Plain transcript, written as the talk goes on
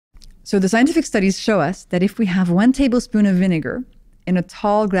So the scientific studies show us that if we have 1 tablespoon of vinegar in a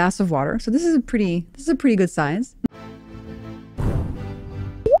tall glass of water, so this is a pretty good size.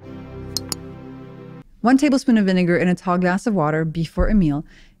 1 tablespoon of vinegar in a tall glass of water before a meal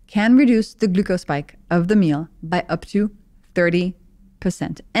can reduce the glucose spike of the meal by up to 30%,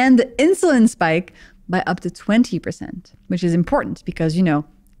 and the insulin spike by up to 20%, which is important because, you know,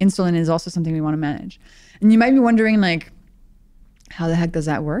 insulin is also something we want to manage. And you might be wondering, like, how the heck does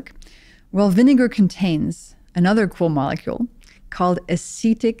that work? Well, vinegar contains another cool molecule called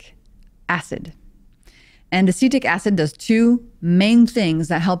acetic acid. And acetic acid does 2 main things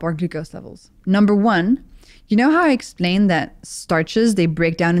that help our glucose levels. Number 1, you know how I explained that starches, they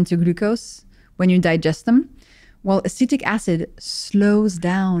break down into glucose when you digest them? Well, acetic acid slows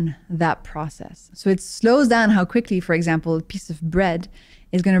down that process. So it slows down how quickly, for example, a piece of bread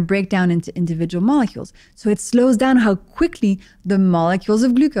is going to break down into individual molecules. So it slows down how quickly the molecules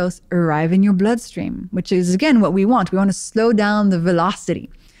of glucose arrive in your bloodstream, which is, again, what we want. We want to slow down the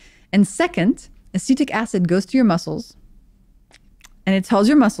velocity. And second, acetic acid goes to your muscles and it tells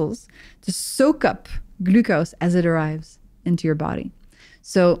your muscles to soak up glucose as it arrives into your body.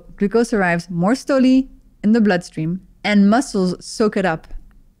 So glucose arrives more slowly in the bloodstream and muscles soak it up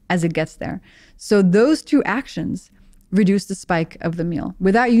as it gets there. So those 2 actions reduce the spike of the meal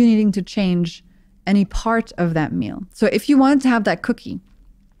without you needing to change any part of that meal. So if you wanted to have that cookie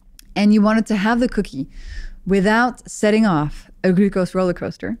and you wanted to have the cookie without setting off a glucose roller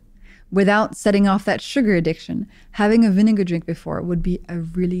coaster, without setting off that sugar addiction, having a vinegar drink before would be a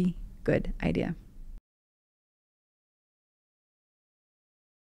really good idea.